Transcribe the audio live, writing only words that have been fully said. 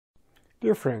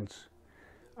Dear friends,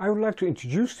 I would like to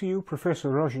introduce to you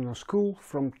Professor Rojanaskool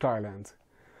from Thailand,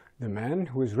 the man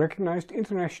who is recognized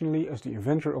internationally as the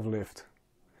inventor of lift.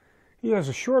 He has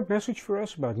a short message for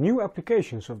us about new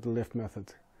applications of the lift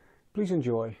method. Please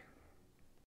enjoy.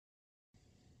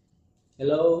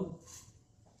 Hello,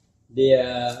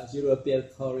 dear European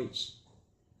colleagues.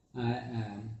 I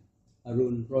am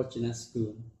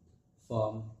Rojanaskool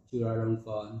from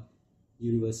Chulalongkorn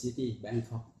University,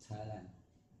 Bangkok, Thailand.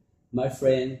 My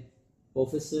friend,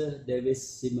 Professor David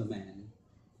Zimmerman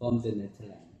from the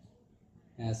Netherlands,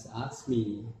 has asked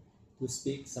me to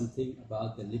speak something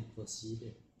about the lift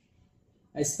procedure.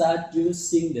 I started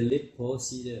using the lift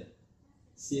procedure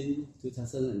since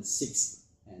 2006,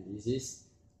 and it is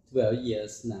 12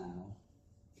 years now.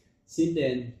 Since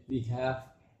then, we have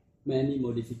many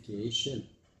modifications.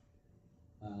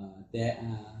 There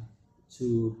are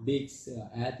two big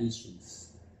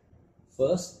additions.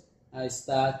 First, I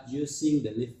start using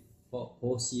the lift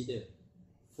procedure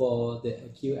for the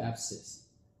acute abscess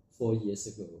 4 years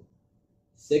ago.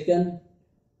 Second,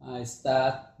 I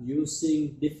start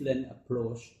using different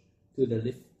approach to the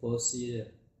lift procedure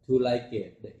to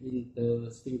ligate the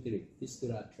intersphincteric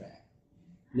fistula tract,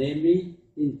 namely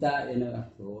internal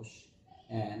approach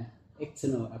and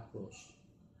external approach.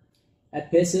 At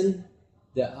present,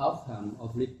 the outcome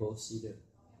of lift procedure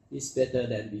is better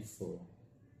than before,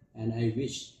 and I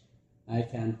wish I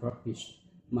can publish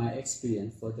my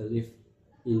experience for the lift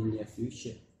in the near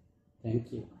future.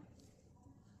 Thank you.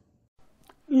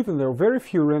 Even though very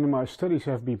few randomized studies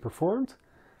have been performed,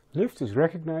 lift is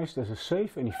recognized as a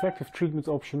safe and effective treatment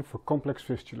option for complex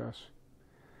fistulas.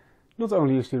 Not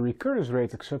only is the recurrence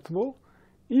rate acceptable,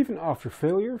 even after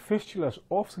failure, fistulas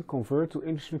often convert to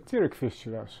intersphincteric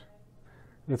fistulas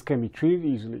that can be treated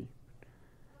easily.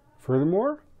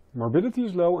 Furthermore, morbidity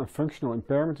is low and functional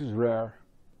impairment is rare.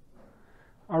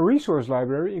 Our resource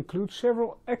library includes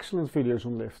several excellent videos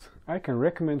on lift. I can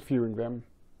recommend viewing them.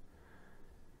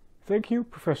 Thank you,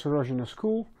 Professor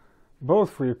Rojanaskool, both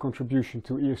for your contribution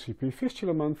to ESCP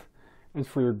Fistulamonth and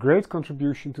for your great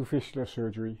contribution to fistula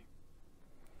surgery.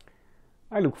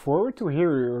 I look forward to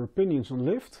hearing your opinions on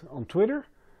lift on Twitter.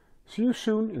 See you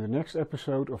soon in the next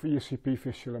episode of ESCP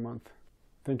Fistulamonth.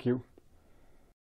 Thank you.